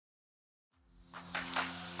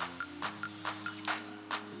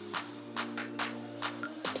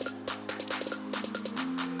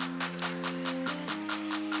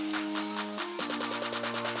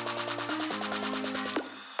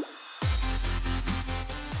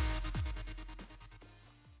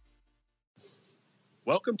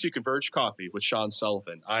Welcome to Converge Coffee with Sean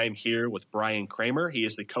Sullivan. I am here with Brian Kramer. He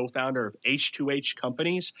is the co-founder of H2H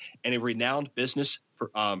Companies and a renowned business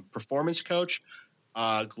performance coach,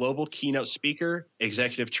 global keynote speaker,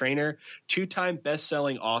 executive trainer, two-time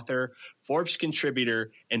best-selling author, Forbes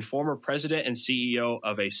contributor, and former president and CEO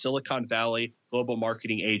of a Silicon Valley global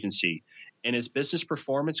marketing agency. In his business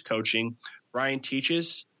performance coaching, Brian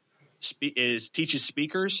teaches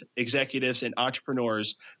speakers, executives, and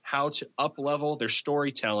entrepreneurs how to up-level their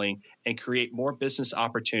storytelling and create more business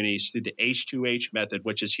opportunities through the H2H method,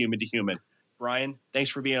 which is human to human. Brian, thanks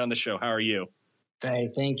for being on the show. How are you? Hey,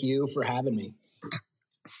 thank you for having me.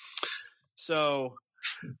 So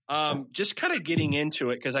just kind of getting into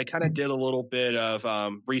it, because I kind of did a little bit of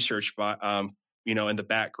research, in the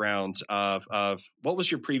background of what was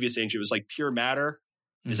your previous agency? It was like Pure Matter.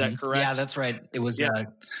 Is that correct? Yeah, that's right. It was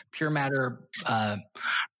Pure Matter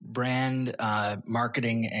brand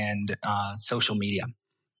marketing and social media.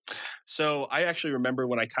 So I actually remember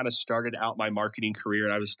when I kind of started out my marketing career,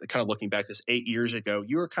 and I was kind of looking back this 8 years ago,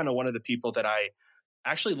 you were kind of one of the people that I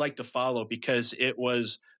actually like to follow because it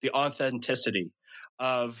was the authenticity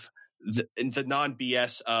of the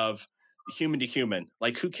non-BS of human to human.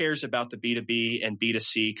 Like, who cares about the B2B and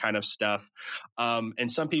B2C kind of stuff? And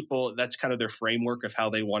some people, that's kind of their framework of how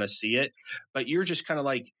they want to see it. But you're just kind of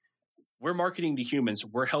like, we're marketing to humans.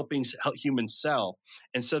 We're helping humans sell.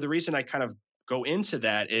 And so the reason I kind of go into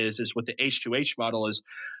that is with the H2H model is,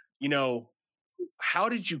 how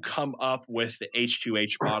did you come up with the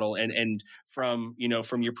H2H model and from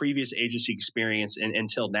your previous agency experience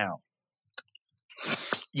until now?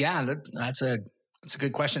 Yeah, that's a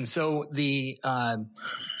good question. So the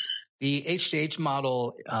H2H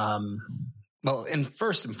model, and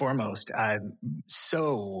first and foremost, I'm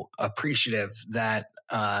so appreciative that,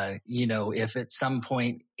 if at some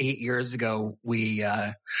point 8 years ago, we,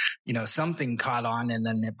 something caught on and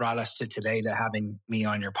then it brought us to today to having me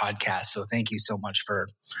on your podcast. So thank you so much for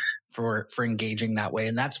engaging that way.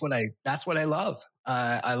 And that's what I love.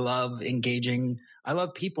 I love engaging. I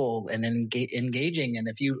love people and engaging. And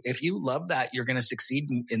if you love that, you're going to succeed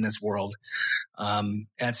in this world.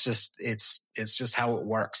 It's just how it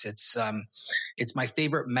works. It's my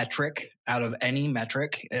favorite metric out of any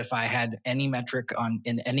metric. If I had any metric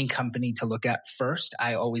in any company to look at first,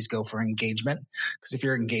 I always go for engagement, because if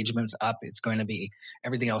your engagement's up, it's going to be,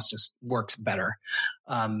 everything else just works better.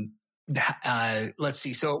 Let's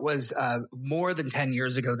see. So it was more than 10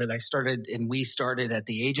 years ago that we started at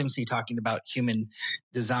the agency talking about human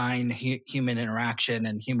design, human interaction,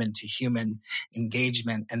 and human to human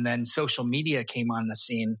engagement. And then social media came on the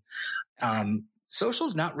scene.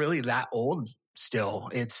 Social's not really that old still.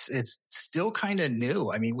 It's still kind of new.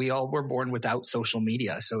 I mean, we all were born without social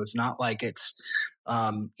media, so it's not like it's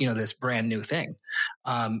this brand new thing,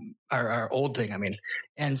 or old thing. I mean,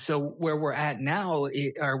 and so where we're at now,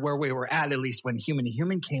 or where we were at least when human to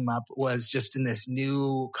human came up, was just in this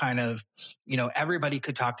new kind of, everybody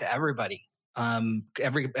could talk to everybody.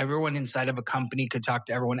 Everyone inside of a company could talk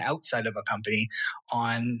to everyone outside of a company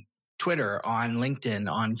on Twitter, on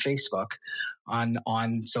LinkedIn, on Facebook,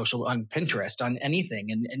 on social, on Pinterest, on anything.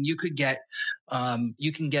 And you could get,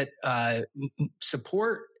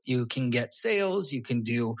 support, you can get sales, you can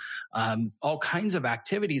do, all kinds of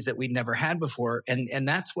activities that we'd never had before. And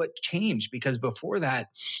that's what changed, because before that,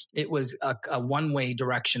 it was a one-way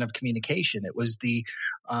direction of communication. It was the,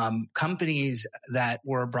 companies that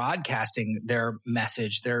were broadcasting their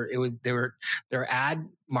message. Their ad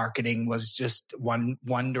marketing was just one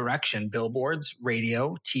direction: billboards,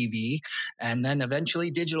 radio, TV, and then eventually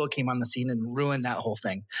digital came on the scene and ruined that whole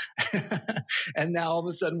thing. And now all of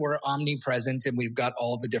a sudden we're omnipresent, and we've got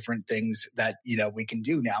all the different things that we can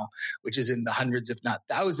do now, which is in the hundreds, if not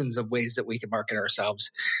thousands, of ways that we can market ourselves.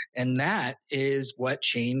 And that is what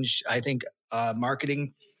changed, I think,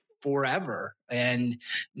 marketing forever. And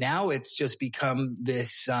now it's just become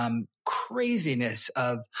this craziness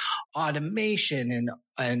of automation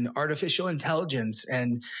and artificial intelligence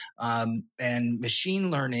and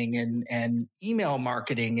machine learning and email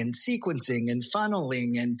marketing and sequencing and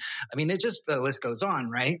funneling. And I mean, the list goes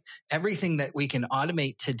on, right? Everything that we can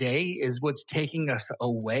automate today is what's taking us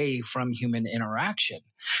away from human interaction.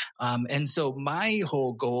 And so my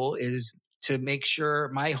whole goal is to make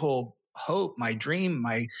sure, my whole hope, my dream,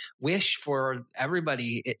 my wish for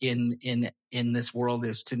everybody in this world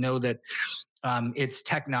is to know that it's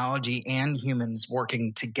technology and humans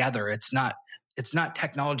working together. It's not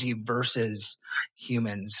technology versus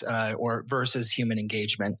humans or versus human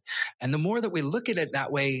engagement. And the more that we look at it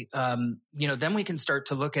that way, then we can start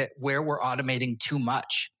to look at where we're automating too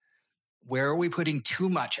much. Where are we putting too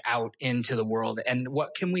much out into the world? And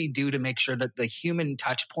what can we do to make sure that the human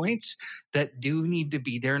touch points that do need to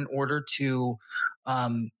be there in order to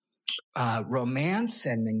romance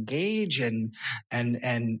and engage and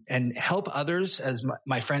help others, as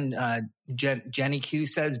my friend Jenny Q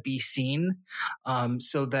says, be seen,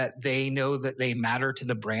 so that they know that they matter to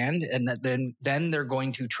the brand, and that then they're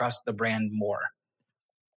going to trust the brand more.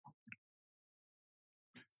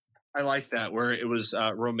 I like that, where it was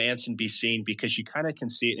romance and be seen, because you kind of can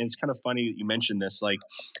see it. And it's kind of funny that you mentioned this, like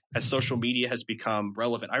as social media has become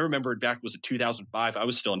relevant. I remember back, was it 2005? I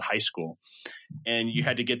was still in high school, and you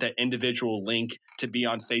had to get that individual link to be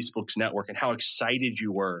on Facebook's network, and how excited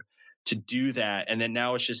you were to do that. And then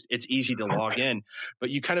now it's easy to log in. But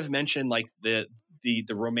you kind of mentioned like the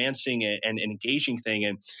romancing and engaging thing.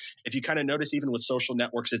 And if you kind of notice, even with social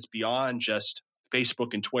networks, it's beyond just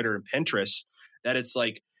Facebook and Twitter and Pinterest, that it's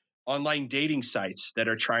like online dating sites that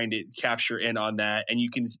are trying to capture in on that. And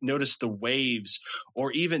you can notice the waves,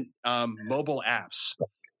 or even mobile apps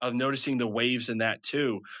of noticing the waves in that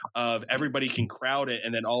too, of everybody can crowd it.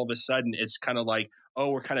 And then all of a sudden it's kind of like,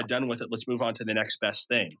 oh, we're kind of done with it. Let's move on to the next best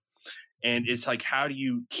thing. And it's like, how do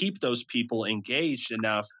you keep those people engaged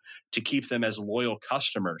enough to keep them as loyal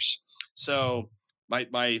customers? So my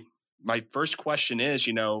first question is,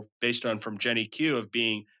 based on from Jenny Q of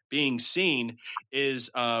being seen,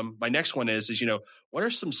 is my next one is what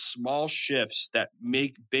are some small shifts that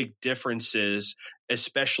make big differences,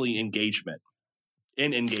 especially in engagement?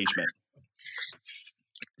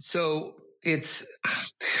 So it's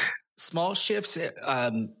small shifts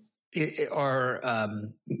are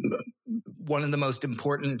one of the most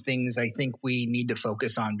important things I think we need to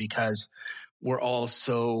focus on, because we're all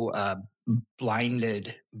so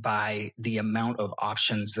blinded by the amount of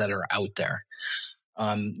options that are out there.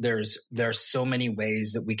 There's so many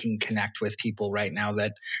ways that we can connect with people right now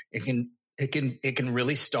that it can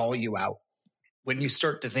really stall you out when you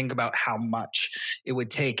start to think about how much it would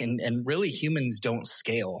take. And really, humans don't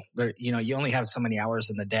scale. You only have so many hours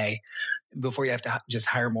in the day before you have to just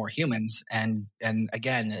hire more humans. And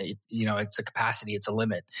again, it's a capacity, it's a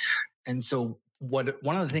limit. And so one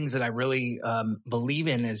of the things that I really believe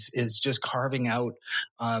in is just carving out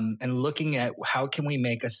and looking at how can we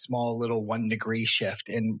make a small little 1 degree shift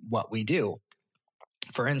in what we do.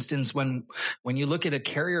 For instance, when you look at a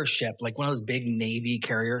carrier ship, like one of those big Navy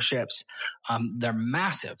carrier ships, they're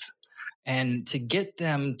massive. And to get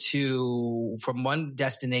them from one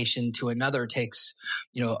destination to another takes,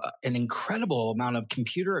 an incredible amount of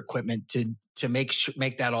computer equipment to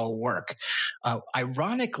make that all work.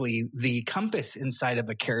 Ironically, the compass inside of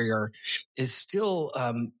a carrier is still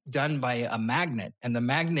done by a magnet, and the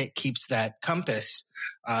magnet keeps that compass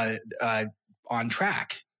on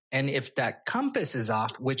track. And if that compass is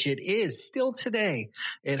off, which it is still today,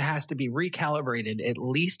 it has to be recalibrated at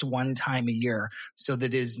least one time a year so that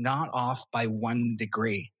it is not off by 1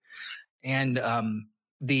 degree. And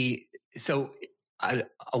so a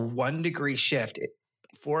 1 degree shift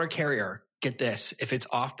for a carrier, get this, if it's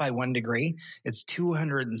off by 1 degree, it's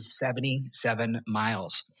 277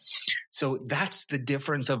 miles. So that's the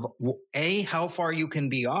difference of how far you can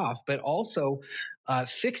be off, but also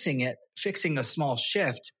fixing a small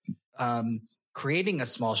shift, creating a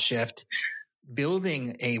small shift,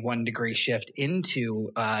 building a 1 degree shift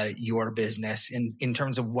into your business in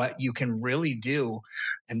terms of what you can really do,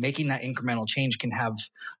 and making that incremental change can have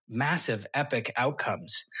massive, epic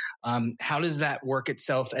outcomes. How does that work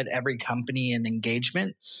itself at every company and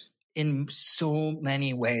engagement? In so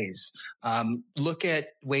many ways. Look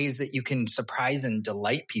at ways that you can surprise and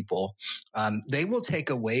delight people. They will take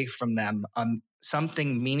away from them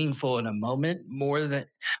something meaningful in a moment more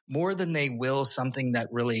than they will something that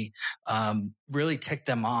really tick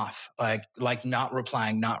them off, like not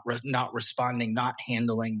replying, not responding, not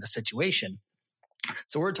handling the situation.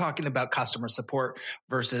 So we're talking about customer support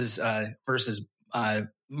versus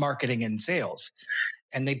marketing and sales.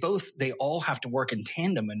 And they all have to work in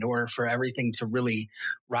tandem in order for everything to really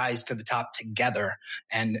rise to the top together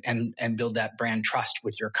and build that brand trust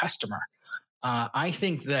with your customer. I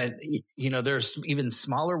think that, there's even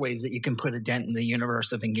smaller ways that you can put a dent in the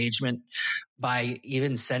universe of engagement by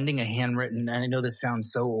even sending a handwritten, and I know this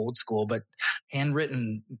sounds so old school, but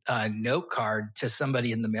handwritten note card to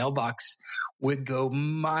somebody in the mailbox would go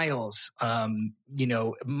miles,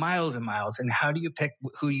 miles and miles. And how do you pick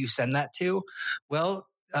who you send that to? Well,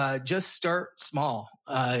 just start small.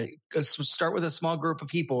 Start with a small group of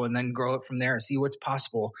people and then grow it from there. See what's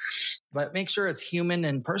possible, but make sure it's human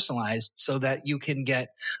and personalized so that you can get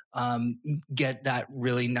that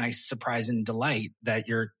really nice surprise and delight that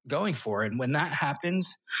you're going for. And when that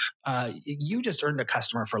happens, you just earned a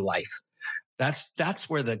customer for life. That's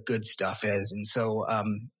where the good stuff is. And so,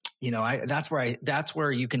 that's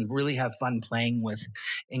where you can really have fun playing with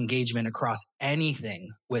engagement across anything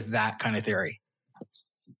with that kind of theory.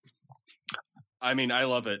 I mean, I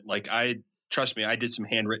love it. Like, trust me, I did some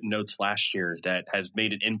handwritten notes last year that has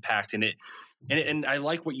made an impact in it. And I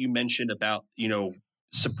like what you mentioned about,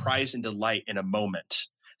 surprise and delight in a moment,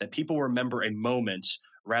 that people remember a moment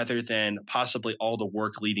rather than possibly all the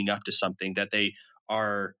work leading up to something, that they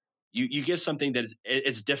are, you give something that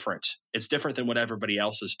it's different. It's different than what everybody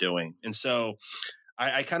else is doing. And so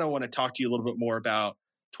I kind of want to talk to you a little bit more about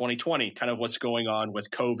 2020, kind of what's going on with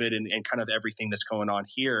COVID and kind of everything that's going on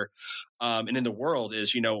here and in the world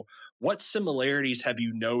is, what similarities have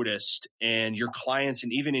you noticed in your clients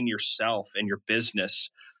and even in yourself and your business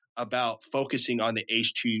about focusing on the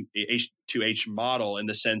H2H model, in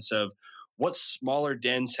the sense of what smaller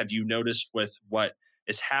dents have you noticed with what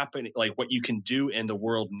is happening, like what you can do in the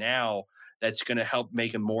world now that's going to help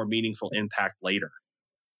make a more meaningful impact later?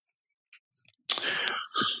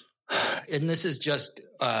 And this is just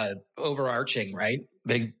overarching, right?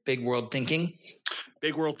 Big world thinking.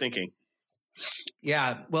 Big world thinking.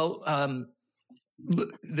 Yeah. Well,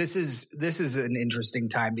 this is an interesting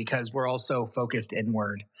time because we're also focused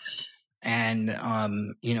inward, and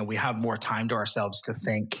we have more time to ourselves to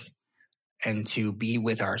think and to be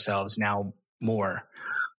with ourselves now more.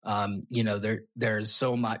 There's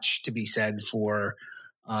so much to be said for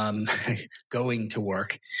going to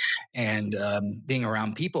work and being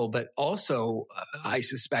around people, but also I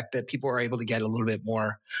suspect that people are able to get a little bit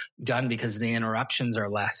more done because the interruptions are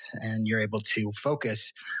less and you're able to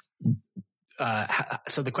focus.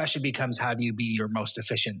 So the question becomes, how do you be your most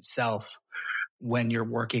efficient self when you're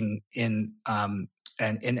working in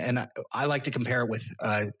and I like to compare it with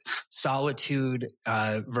solitude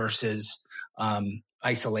versus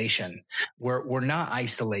isolation. We're not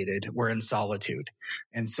isolated, we're in solitude.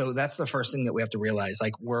 And so that's the first thing that we have to realize.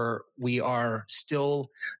 Like we are still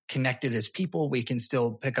connected as people. We can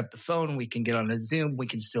still pick up the phone. We can get on a Zoom. We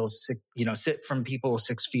can still sit from people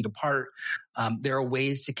 6 feet apart. There are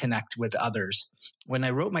ways to connect with others. When I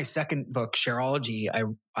wrote my second book, Shareology,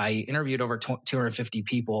 I interviewed over 250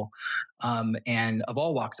 people, and of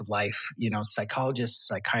all walks of life, psychologists,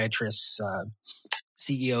 psychiatrists,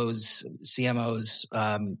 CEOs, CMOs,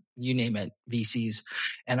 you name it, VCs.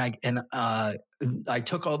 And I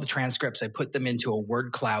took all the transcripts, I put them into a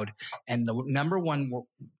word cloud, and the number one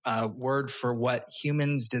word for what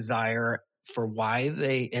humans desire, for why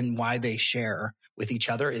they share with each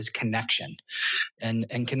other, is connection.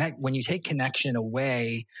 And connect, when you take connection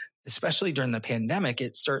away, especially during the pandemic,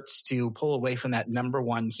 it starts to pull away from that number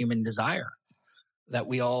one human desire that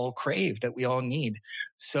we all crave, that we all need.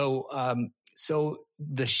 So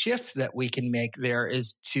the shift that we can make there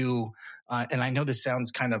is to, and I know this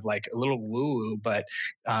sounds kind of like a little woo-woo, but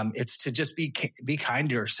it's to just be kind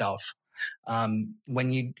to yourself.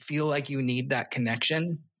 When you feel like you need that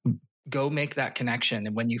connection, go make that connection.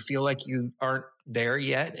 And when you feel like you aren't there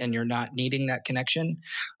yet and you're not needing that connection,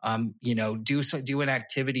 do an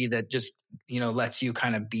activity that just, lets you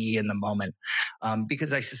kind of be in the moment.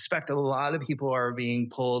 Because I suspect a lot of people are being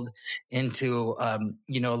pulled into, a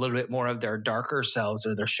little bit more of their darker selves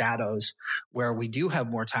or their shadows, where we do have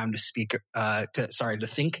more time to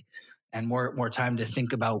think, and more time to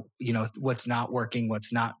think about, what's not working,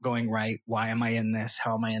 what's not going right. Why am I in this?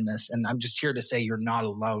 How am I in this? And I'm just here to say you're not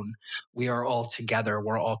alone. We are all together.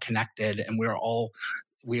 We're all connected, and we are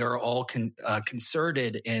all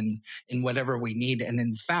concerted in whatever we need. And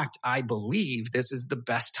in fact, I believe this is the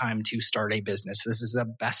best time to start a business. This is the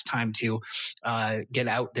best time to get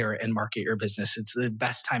out there and market your business. It's the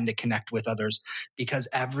best time to connect with others, because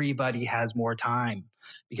everybody has more time,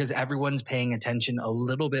 because everyone's paying attention a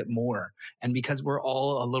little bit more, and because we're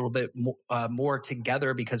all a little bit more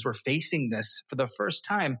together, because we're facing this for the first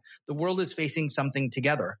time. The world is facing something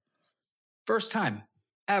together. First time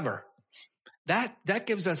ever. That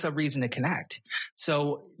gives us a reason to connect.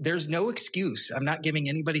 So there's no excuse. I'm not giving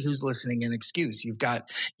anybody who's listening an excuse. You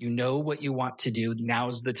know what you want to do.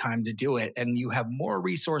 Now's the time to do it. And you have more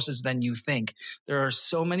resources than you think. There are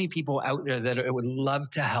so many people out there that would love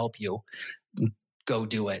to help you. Go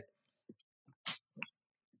do it.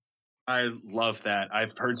 I love that.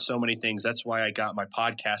 I've heard so many things. That's why I got my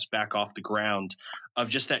podcast back off the ground, of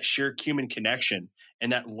just that sheer human connection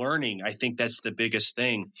and that learning. I think that's the biggest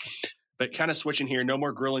thing. But kind of switching here, no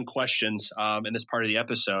more grilling questions in this part of the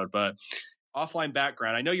episode, but offline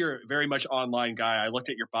background. I know you're very much online guy. I looked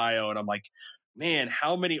at your bio and I'm like, man,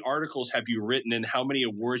 how many articles have you written and how many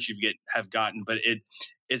awards have gotten? But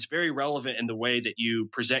it's very relevant in the way that you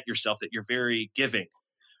present yourself, that you're very giving.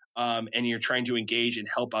 and you're trying to engage and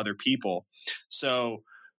help other people. So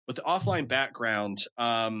with the offline background,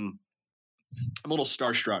 I'm a little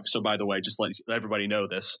starstruck. So, by the way, just let everybody know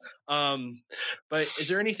this. But is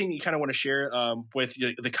there anything you kind of want to share with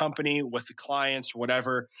the company, with the clients, or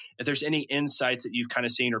whatever? If there's any insights that you've kind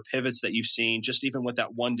of seen or pivots that you've seen, just even with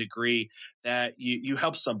that 1 degree that you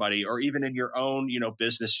help somebody, or even in your own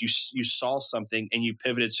business, you saw something and you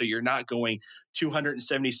pivoted, so you're not going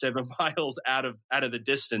 277 miles out of the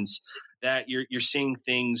distance. That you're seeing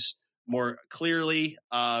things more clearly,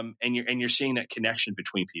 and you're seeing that connection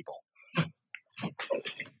between people.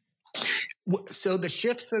 So the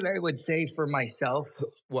shifts that I would say for myself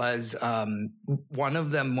was, one of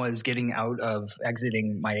them was getting out of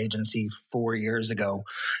exiting my agency 4 years ago.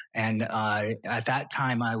 And at that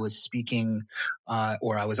time I was speaking,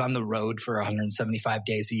 or I was on the road for 175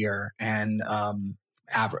 days a year, and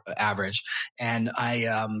average. And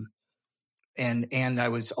and I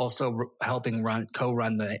was also helping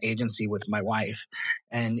co-run the agency with my wife.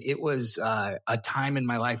 And it was a time in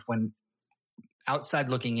my life when, outside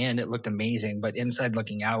looking in, it looked amazing, but inside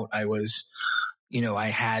looking out, I was, I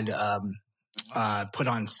had put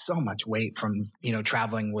on so much weight from,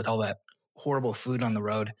 traveling with all that horrible food on the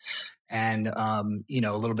road, and a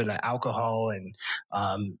little bit of alcohol, and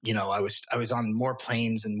I was on more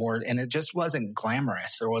planes and more, and it just wasn't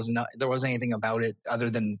glamorous. There wasn't anything about it other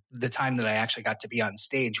than the time that I actually got to be on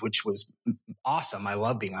stage, which was awesome. I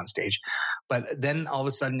love being on stage, but then all of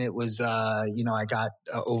a sudden it was I got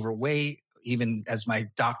overweight. Even as my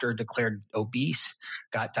doctor declared obese,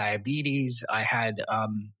 got diabetes. I had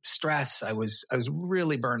stress. I was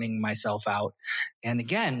really burning myself out. And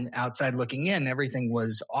again, outside looking in, everything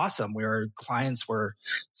was awesome. Clients were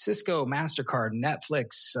Cisco, MasterCard,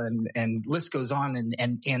 Netflix, and list goes on.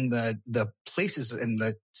 And the places and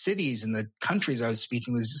the cities and the countries I was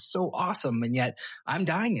speaking was just so awesome. And yet I'm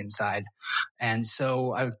dying inside. And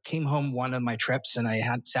so I came home one of my trips, and I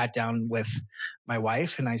sat down with my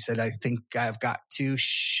wife, and I said, I think I've got to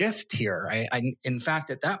shift here. I in fact,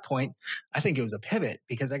 at that point, I think it was a pivot,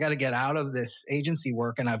 because I got to get out of this agency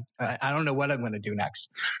work, and I don't know what I'm going to do next.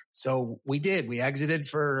 So we exited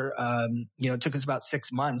for, it took us about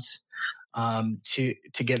 6 months, to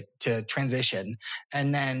get to transition.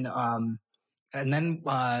 And then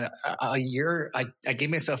a year, I gave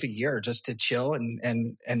myself a year just to chill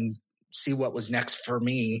and see what was next for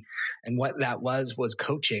me. And what that was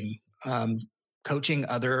coaching, coaching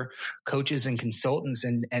other coaches and consultants,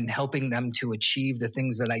 and helping them to achieve the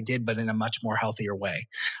things that I did, but in a much more healthier way.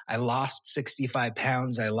 I lost 65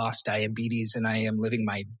 pounds. I lost diabetes, and I am living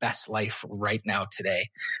my best life right now today.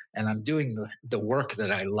 And I'm doing the work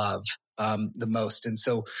that I love the most. And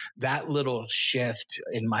so that little shift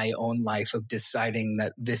in my own life of deciding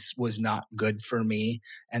that this was not good for me,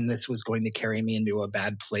 and this was going to carry me into a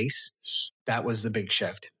bad place, that was the big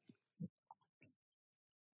shift.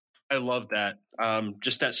 I love that.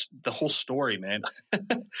 Just that's the whole story, man.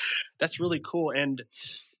 That's really cool. And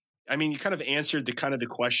I mean, you kind of answered the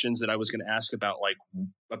questions that I was going to ask about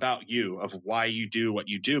you, of why you do what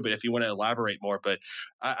you do. But if you want to elaborate more, but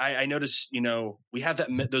I noticed, we have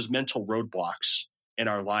those mental roadblocks in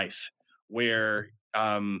our life where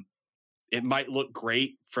it might look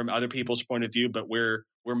great from other people's point of view, but we're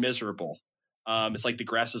miserable. It's like the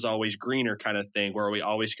grass is always greener kind of thing, where we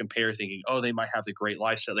always compare, thinking, oh, they might have the great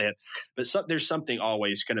lifestyle they have, but there's something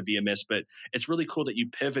always going to be amiss. But it's really cool that you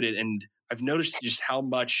pivoted, and I've noticed just how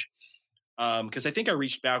much, because I think I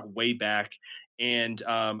reached way back, and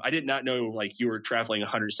I did not know you were traveling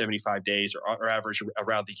 175 days or average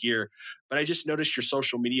around the year, but I just noticed your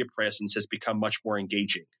social media presence has become much more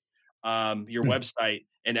engaging. Your website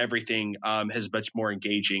and everything has much more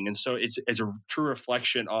engaging. And so it's a true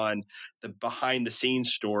reflection on the behind the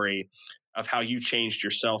scenes story of how you changed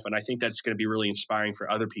yourself. And I think that's going to be really inspiring for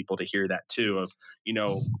other people to hear that too, of,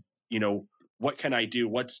 what can I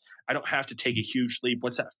do? I don't have to take a huge leap.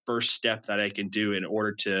 What's that first step that I can do in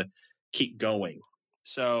order to keep going?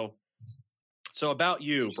 So about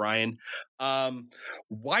you, Brian,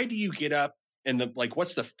 why do you get up? And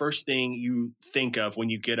what's the first thing you think of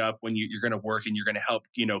when you get up, when you're going to work and you're going to help,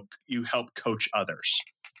 you help coach others?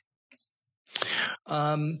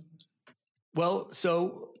 Well,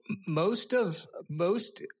 so most,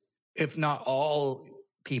 if not all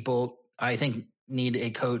people, I think, need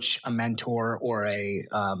a coach, a mentor, or a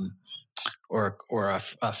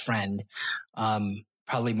friend,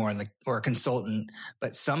 probably more or a consultant,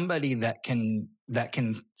 but somebody that can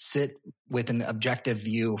sit with an objective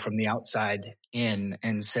view from the outside in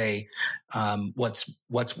and say,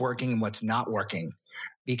 what's working and what's not working.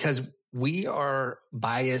 Because we are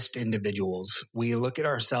biased individuals. We look at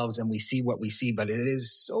ourselves and we see what we see, but it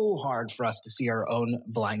is so hard for us to see our own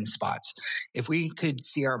blind spots. If we could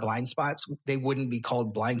see our blind spots, they wouldn't be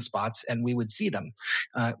called blind spots and we would see them.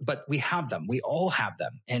 But we have them. We all have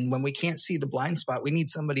them. And when we can't see the blind spot, we need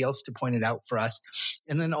somebody else to point it out for us.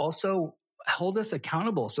 And then also hold us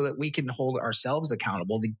accountable so that we can hold ourselves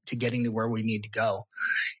accountable to getting to where we need to go.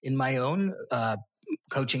 In my own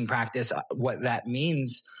coaching practice, what that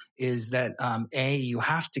means is that you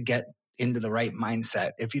have to get into the right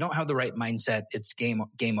mindset. If you don't have the right mindset, it's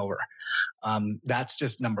game over. That's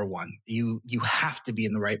just number one. You have to be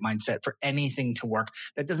in the right mindset for anything to work.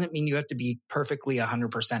 That doesn't mean you have to be perfectly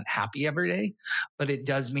 100% happy every day, but it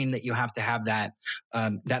does mean that you have to have that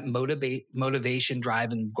motivation,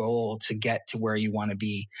 drive, and goal to get to where you want to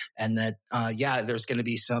be. And that there's going to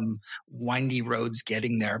be some windy roads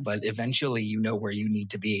getting there, but eventually you know where you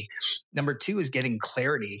need to be. Number two is getting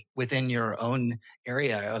clarity within your own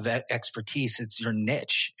area of expertise. It's your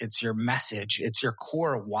niche, it's your message, it's your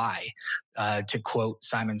core why. To quote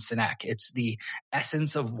Simon Sinek, it's the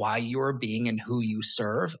essence of why you're being and who you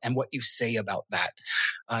serve and what you say about that.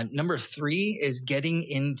 Number three is getting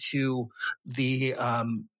into the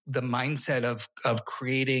mindset of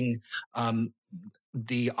creating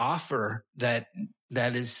the offer that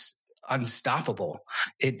is unstoppable.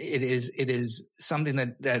 It is something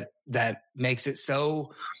that makes it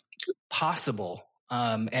so possible.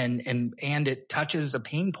 And it touches a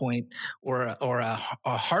pain point or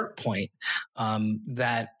a heart point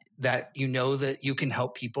that you know that you can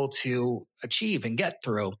help people to achieve and get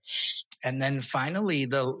through. And then finally,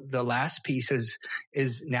 the last piece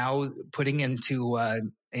is now putting into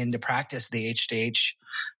practice the H2H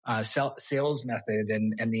sales method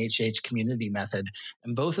and the H2H community method.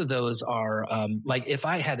 And both of those are like if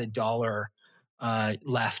I had $1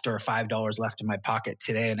 left or $5 left in my pocket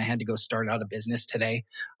today and I had to go start out a business today,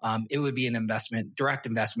 it would be an direct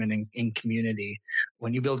investment in community.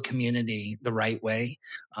 When you build community the right way,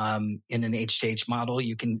 in an H2H model,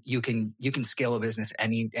 you can scale a business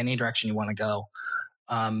any direction you want to go.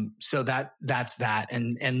 So that's that.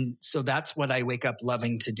 And so that's what I wake up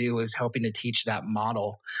loving to do, is helping to teach that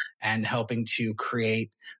model and helping to create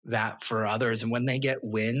that for others. And when they get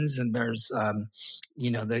wins and there's,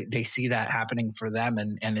 they see that happening for them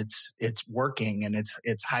and it's working and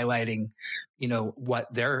it's highlighting,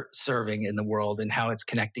 what they're serving in the world and how it's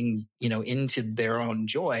connecting, into their own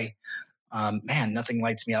joy. Man, nothing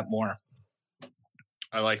lights me up more.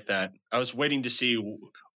 I like that. I was waiting to see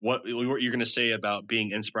what you're going to say about being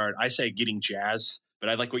inspired. I say getting jazzed, but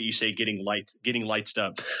I like what you say, getting light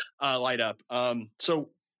up. So,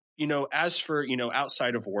 as for,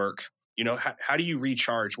 outside of work, how do you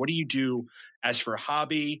recharge? What do you do as for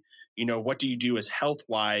hobby? What do you do as health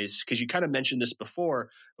wise? Because you kind of mentioned this before,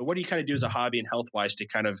 but what do you kind of do as a hobby and health wise to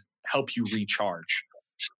kind of help you recharge?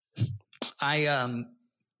 I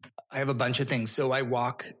have a bunch of things. So I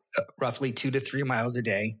walk roughly 2 to 3 miles a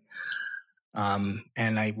day.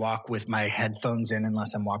 And I walk with my headphones in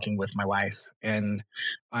unless I'm walking with my wife, and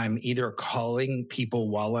I'm either calling people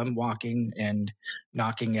while I'm walking and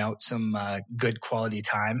knocking out some good quality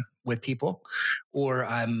time with people, or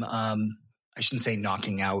I'm I shouldn't say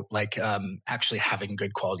knocking out, like actually having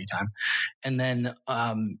good quality time. And then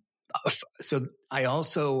so I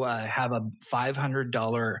also have a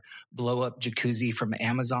 $500 blow up jacuzzi from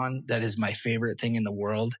Amazon that is my favorite thing in the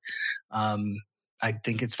world. I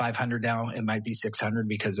think it's 500 now. It might be 600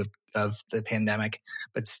 because of the pandemic,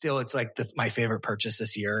 but still it's like my favorite purchase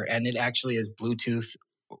this year. And it actually is Bluetooth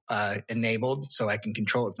enabled, so I can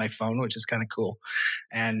control it with my phone, which is kind of cool.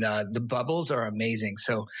 And the bubbles are amazing.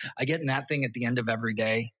 So I get in that thing at the end of every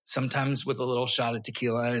day, sometimes with a little shot of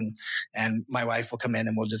tequila, and my wife will come in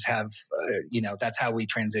and we'll just have, that's how we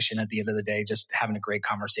transition at the end of the day, just having a great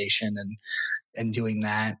conversation and doing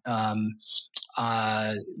that.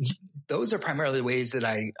 Those are primarily the ways that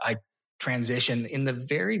I transition. In the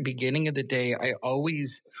very beginning of the day, I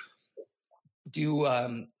always do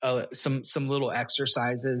some little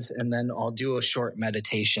exercises, and then I'll do a short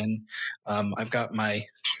meditation. I've got my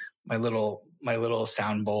little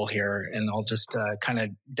sound bowl here, and I'll just kind of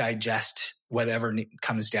digest whatever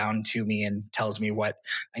comes down to me and tells me what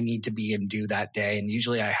I need to be and do that day. And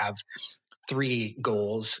usually I have 3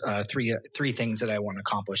 goals, three things that I want to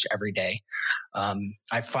accomplish every day.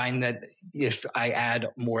 I find that if I add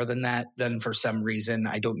more than that, then for some reason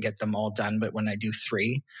I don't get them all done. But when I do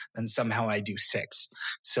 3, then somehow I do 6.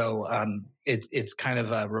 So it's kind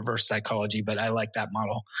of a reverse psychology, but I like that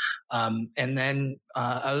model. And then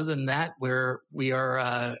other than that, we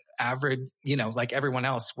are average, like everyone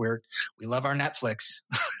else, we love our Netflix.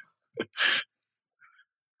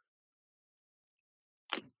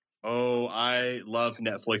 Oh, I love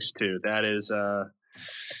Netflix too. That is, I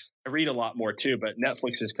read a lot more too, but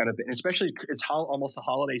Netflix is kind of, especially it's almost the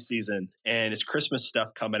holiday season and it's Christmas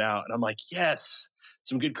stuff coming out. And I'm like, yes,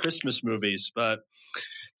 some good Christmas movies. But,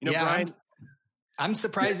 Yeah, Brian, I'm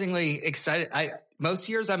surprisingly excited. Most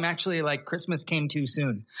years I'm actually like Christmas came too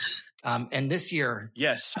soon. And this year,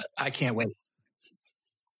 yes, I can't wait.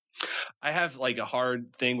 I have like a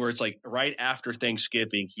hard thing where it's like right after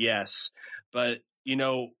Thanksgiving. Yes. But,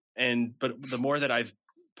 but the more that I've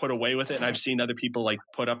put away with it and I've seen other people like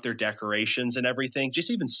put up their decorations and everything,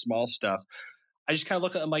 just even small stuff, I just kind of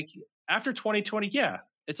look at them like after 2020, yeah,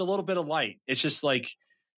 it's a little bit of light. It's just like,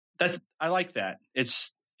 I like that.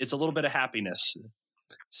 It's a little bit of happiness.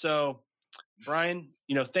 So Brian,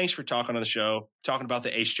 thanks for talking on the show, talking about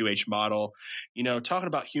the H2H model, talking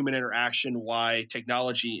about human interaction, why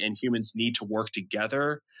technology and humans need to work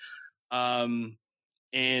together. And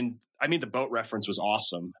I mean, the boat reference was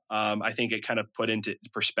awesome. I think it kind of put into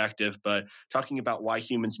perspective, but talking about why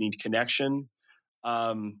humans need connection,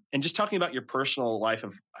 and just talking about your personal life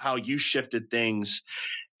of how you shifted things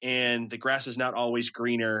and the grass is not always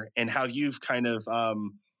greener and how you've kind of,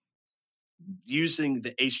 using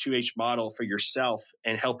the H2H model for yourself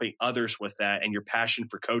and helping others with that and your passion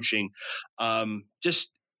for coaching, I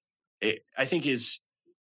think is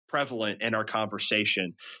prevalent in our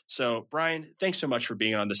conversation. So Brian, thanks so much for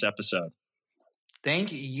being on this episode.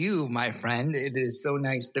 Thank you, my friend. It is so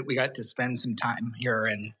nice that we got to spend some time here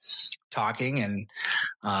and talking and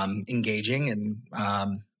engaging. And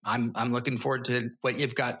I'm looking forward to what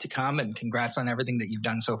you've got to come, and congrats on everything that you've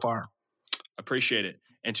done so far. Appreciate it.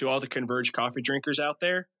 And to all the Converge coffee drinkers out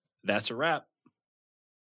there, that's a wrap.